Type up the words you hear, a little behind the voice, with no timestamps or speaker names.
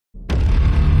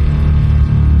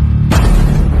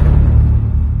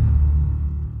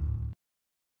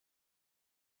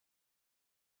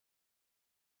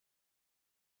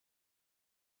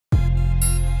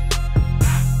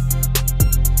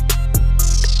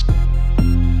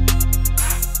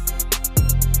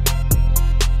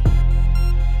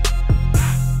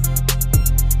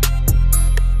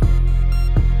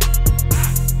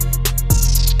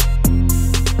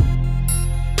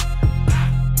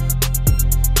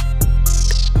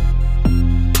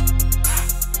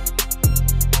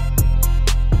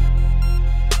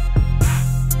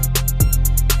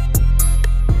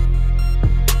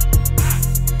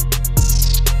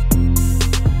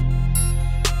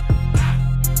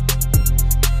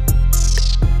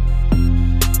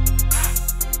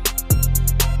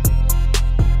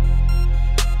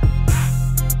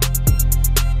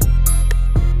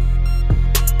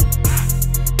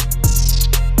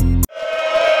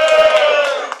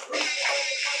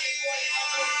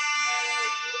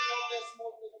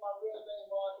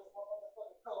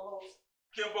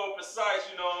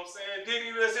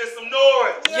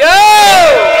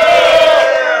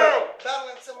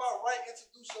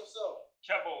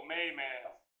Kevo, main man,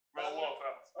 Guerrilla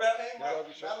Warfare.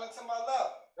 Spell it to my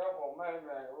left. Kevo, main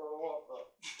man, Guerrilla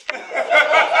Warfare.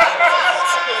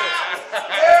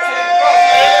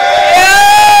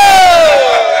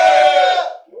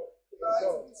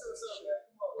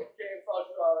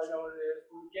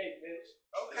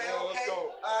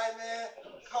 Alright, man.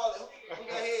 Call it. Who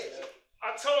got heads?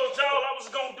 I told y'all I was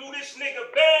gonna do this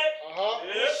nigga bad.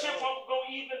 This shit was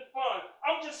gonna even fun.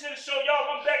 I'm just here to show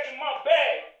y'all I'm back in my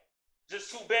bag.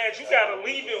 Just too bad you gotta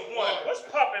leave in one. What's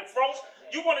poppin', Frost?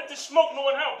 You wanted to smoke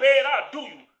knowing how bad I do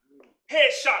you.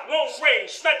 Headshot, long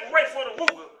range, sniper right for the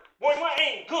Ruger. Boy, my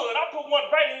aim good. I put one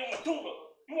right in your Medulla.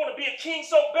 You wanna be a king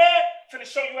so bad? Finna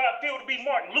show you how it feel to be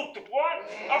Martin Luther, boy.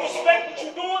 I respect what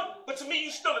you doing, but to me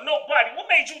you still a nobody. What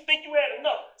made you think you had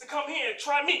enough to come here and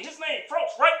try me? His name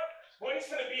Frost, right? Boy, it's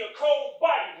finna be a cold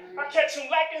body. I catch him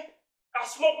lacking, I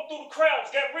smoke him through the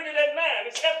crowds, got rid of that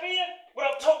 9. It's FN, what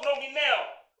I'm toting on me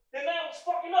now. The 9 was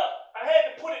fucking up. I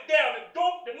had to put it down.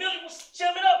 The Millie was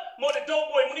jamming up more than dope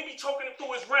boy when he be choking him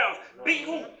through his rounds. Beat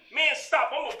who? Man,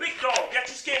 stop. I'm a big dog. Got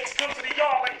you scared to come to the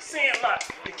yard like a sandlot.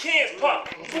 The cans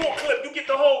pop. Full clip. You get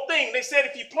the whole thing. They said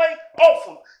if you play, off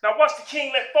him. Now watch the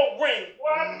king let folk ring.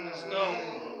 What? Let's go.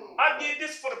 I did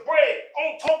this for the bread. I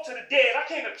don't talk to the dead. I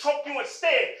came to choke you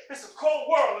instead. It's a cold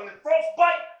world, and the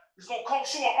frostbite is gonna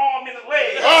cost you an arm and a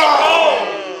leg.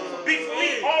 Beef for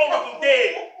me, all of them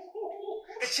dead.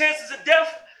 The chances of death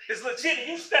is legit, and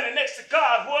you standing next to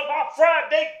God. Whoever I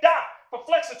fried, they die for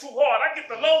flexing too hard. I get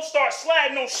the Lone Star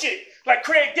sliding on shit like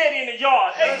Craig Daddy in the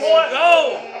yard. Hey boy,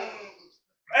 go.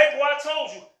 Hey boy, I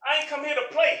told you, I ain't come here to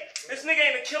play. This nigga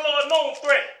ain't a killer or known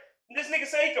threat. This nigga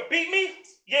say he could beat me?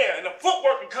 Yeah, in a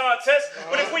footworking contest.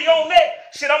 But if we on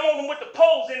that, shit, I'm on him with the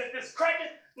poles in it. This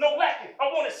cracking, no lacking. I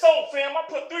want it soul, fam. I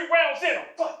put 3 rounds in him.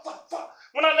 Fuck.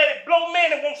 When I let it blow,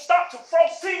 man, it won't stop till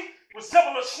Frost T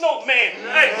resemble a snowman.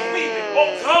 Hey, believe it.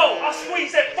 Oh, I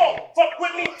squeeze that phone. Fuck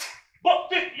with me.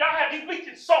 $150. I have you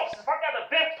leaking sauce. If I got a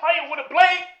vampire with a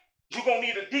blade, you gonna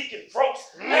need a deacon,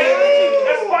 Frost. Hey,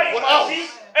 that's fire, G.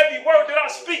 Every word that I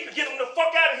speak to get him the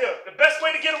fuck out of here. The best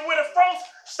way to get him with a Frost,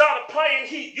 start applying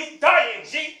heat. You dying,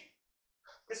 G.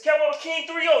 It's Kevo the King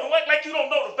 3-0. Don't act like you don't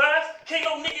know the vibes. Can't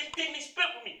no niggas get me spit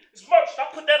with me. It's merch.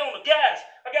 I put that on the gas.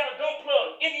 I got a gun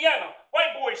plug. Indiana.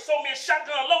 White boys sold me a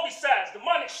shotgun loadie size.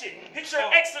 Demonic shit. Hit your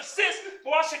exorcist.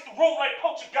 Boy, I shake the room like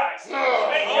poltergeist.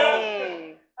 Hey,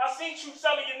 yo. I seen you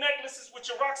selling your necklaces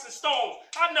with your rocks and stones.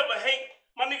 I never hate.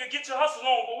 My nigga, get your hustle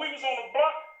on. But we was on the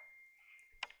block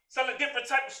selling different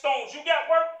type of stones. You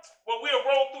got work? Well, we'll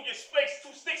roll through your space.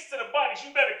 2 sticks to the bodies.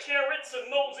 You better carry it to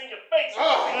the nose in your face. It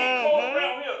get cold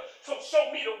around here. So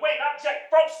show me the way. I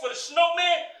jack Frost for the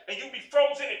snowman, and you be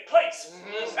frozen in place.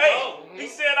 Hey,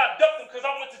 he said I ducked him because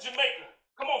I went to Jamaica.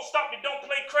 Come on, stop it. Don't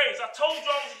play crazy. I told you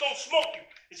I was going to smoke you.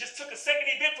 It just took a second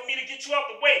he did for me to get you out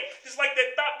the way. Just like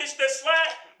that thought bitch that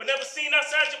slide, but never seen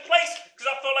outside your place, because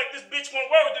I felt like this bitch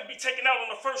one word to be taken out on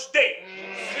the first date.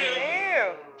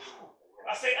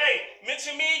 I say, hey,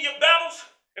 mention me in your battles.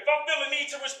 If I feel a need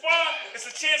to respond, it's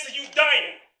a chance of you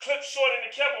dying. Clip short in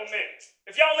the Kevo neck.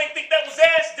 If y'all ain't think that was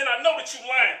ass, then I know that you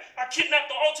lying. I kidnapped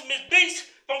the ultimate beast.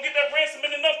 Don't get that ransom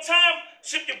in enough time,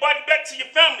 ship your body back to your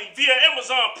family via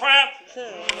Amazon Prime.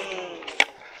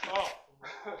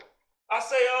 I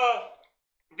say,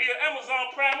 via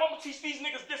Amazon Prime, I'm gonna teach these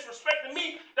niggas disrespecting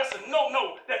me. That's a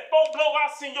no-no. That 4 blow,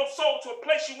 I'll send your soul to a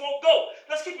place you won't go.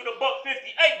 Let's keep it $150.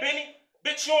 Hey, Benny.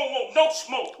 Bitch, you don't want no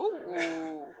smoke.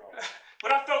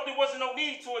 But I felt there wasn't no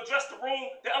need to address the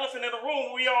elephant in the room.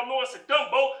 We all know it's a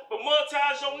Dumbo, but mud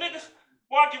ties your niggas.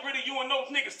 Boy, I get rid of you and those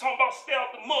niggas talking about stay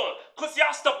out the mud. Pussy, I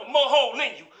stuff a mud hole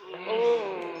in you.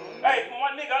 Hey,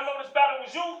 my nigga, I know this battle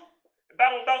was you. The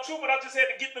battle about you, but I just had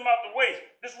to get them out the way.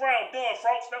 This round done,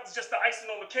 Frost. That was just the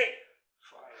icing on the cake.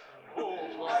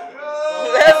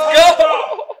 Let's go.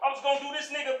 I was gonna do this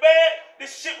nigga bad.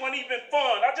 This shit wasn't even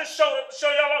fun. I just showed up to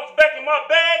show y'all I was back in my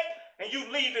bag, and you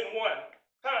leaving one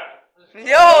time.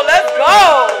 Yo, let's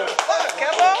go.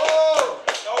 Kevo.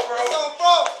 Yo, bro.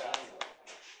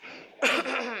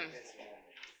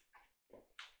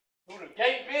 Who the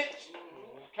gay bitch?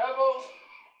 Kevo.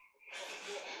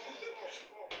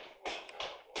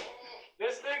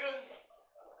 This nigga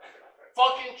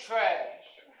fucking trash.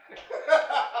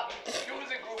 You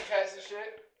was in group chats and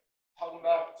shit, talking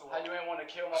about how you ain't want to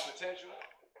kill my potential.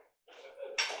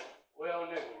 Well,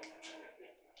 nigga,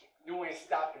 you ain't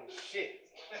stopping shit.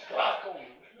 Glock on me,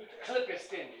 clip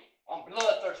extended. I'm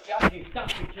bloodthirsty. I can stop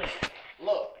the killing.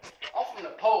 Look, I'm from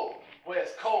the pole where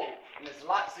it's cold and there's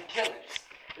lots of killings.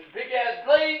 This big ass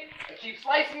blade that keeps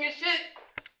slicing your shit,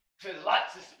 there's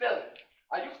lots of spilling.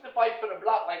 I used to fight for the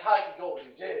block like hockey goals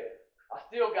in jail. I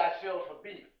still got shells for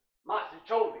beef. Monster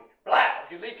Choli, blow,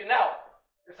 you leaking out.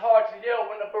 It's hard to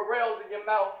yell when the barrel's in your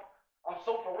mouth. I'm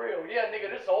so for real. Yeah, nigga,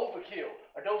 this is overkill.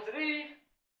 A dose of these,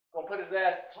 gonna put his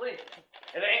ass to sleep.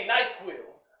 It ain't NyQuil.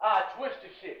 I twist the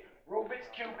shit.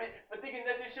 Rubik's Cubit, for thinking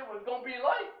that this shit was gonna be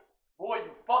light. Boy,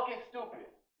 you fucking stupid.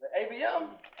 The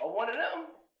ABM, or one of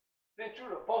them, sent you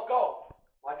the fuck off.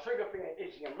 My trigger finger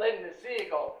itchy. I'm letting the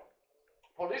cig off.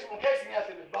 Policeman catching me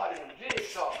after this body of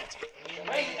jigsaw. The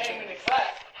main aiming the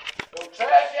clap. Yo,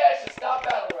 trash ass should stop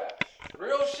battle rap.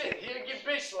 Real shit, he'll get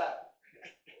bitch slapped.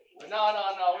 But no,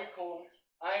 we cool.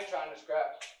 I ain't trying to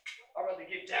scrap. I'd rather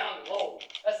get down and low.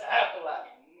 That's a afterlife.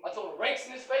 I told the ranks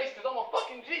in his face because I'm a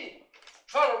fucking G.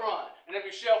 Try to run, and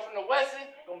every shell from the Westin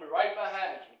gonna be right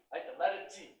behind you, like the letter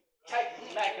T. Tactics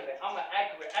immaculate, I'm an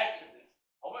accurate activist.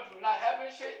 I went from not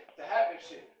having shit to having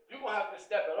shit. You gonna have to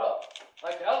step it up,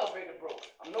 like the elevator broke.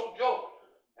 I'm no joke.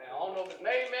 And I don't know if it's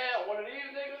Main Man or one of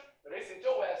these niggas, but they sent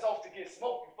your ass off to get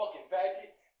smoked, you fucking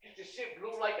faggot. Get your shit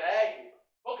blue like an agate.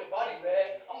 Fucking body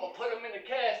bag, I'm gonna put him in the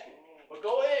casket. But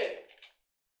go ahead,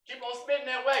 keep on spitting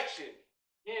that whack shit.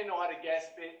 He didn't know how to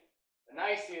gas spit, and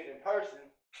I ain't see it in person.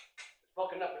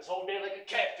 Fucking up his whole day like a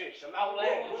catfish. I'm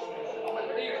outlandish. I'm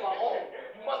gonna leave my home.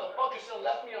 You motherfuckers should have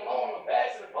left me alone. I'm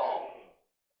bad to the bone.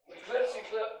 The clips he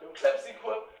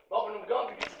clip, bumping them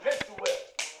guns to get your pistol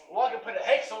whipped. Well, I can put a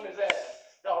hex on his ass.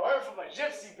 Y'all learn from a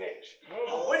gypsy bitch.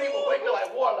 I'm witty with wiggle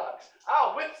like warlocks.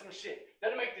 I'll whip some shit.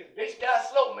 That'll make this bitch die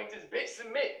slow, make this bitch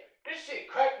submit. This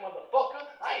shit crack, motherfucker.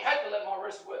 I ain't had to let my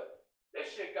wrist whip. This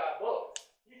shit got booked.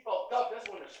 He fucked up, that's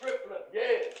when the script flipped,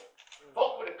 yeah.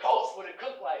 Fuck with the coast, what it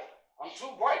cook like. I'm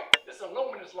too bright, this a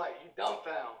luminous light, you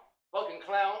dumbfound. Fucking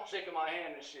clown, shaking my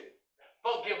hand and shit.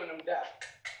 Fuck giving him that.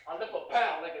 I lift a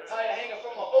pound like a tire hanging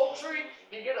from an oak tree,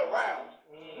 he get around.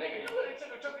 Nigga, you really took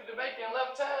a trip to Jamaica and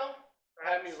left town?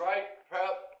 Had me right,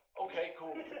 prep, okay,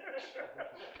 cool.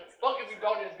 Fuck if you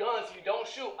brought his guns so you don't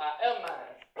shoot, I am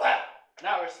mine. Blah!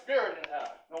 Now it's spirit in there,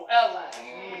 no airline.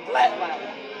 Flatline,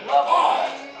 glove on.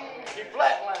 He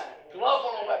flatline, glove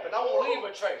on a weapon, I won't leave a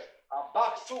trace. I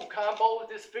box two combos,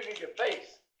 disfigure your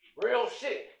face. Real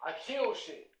shit, I kill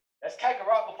shit. That's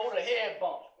Kakarot before the head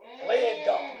bump. Lead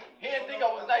dump. He didn't think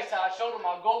I was nice how I showed him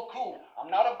I go cool.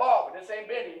 I'm not a barber, this ain't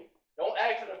Benny. Don't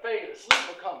ask for the fade, the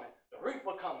sleeper coming, the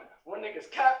reaper coming. When niggas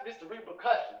cap, this the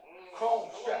repercussion. Chrome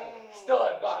strap,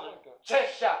 stud body,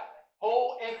 chest shot,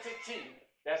 whole entity.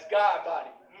 That's God body.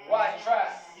 Why try?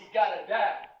 He gotta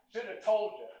die. Should've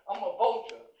told you, I'm a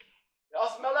vulture. Y'all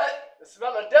smell that? The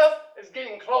smell of death is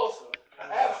getting closer.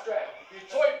 Abstract,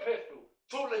 Detroit pistol,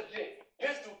 too legit.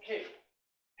 Pistol kick,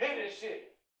 hit this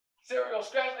shit. Serial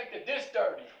scratch like the dish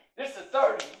dirty. This is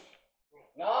 30.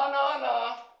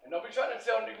 Nah. And don't be trying to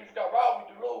tell niggas you got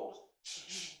robbery to lose.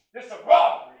 This a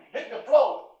robbery. Hit the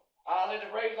flow. I'll let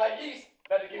it rain like yeast.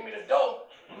 Better give me the dough.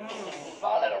 If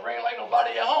I let it rain like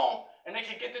nobody at home, and they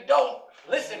can get the dough.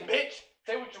 Listen, bitch.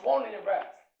 Say what you want in your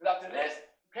rap. But after this,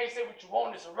 you can't say what you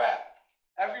want. It's a rap.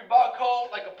 Every barcode,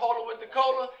 like a polo with the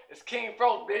cola, is King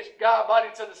Frost, bitch. God body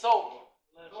to the sober.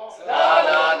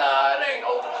 Nah, it ain't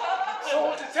over.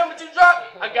 Soon as the temperature drop,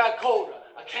 I got colder.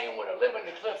 I came with a limb in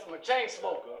the cliff from a chain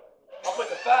smoker. I put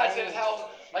the fire to his house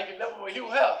like you never with Hugh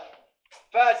Hef.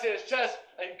 Fire to his chest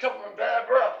like you covering bad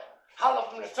breath. Holler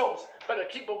from the toast. Better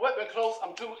keep a weapon close,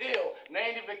 I'm too ill. And they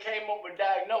ain't even came up with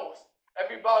diagnosed.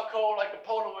 Every barcode like the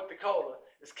polo with the cola.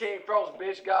 It's King Frost,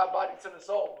 bitch. God body to the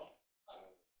sober.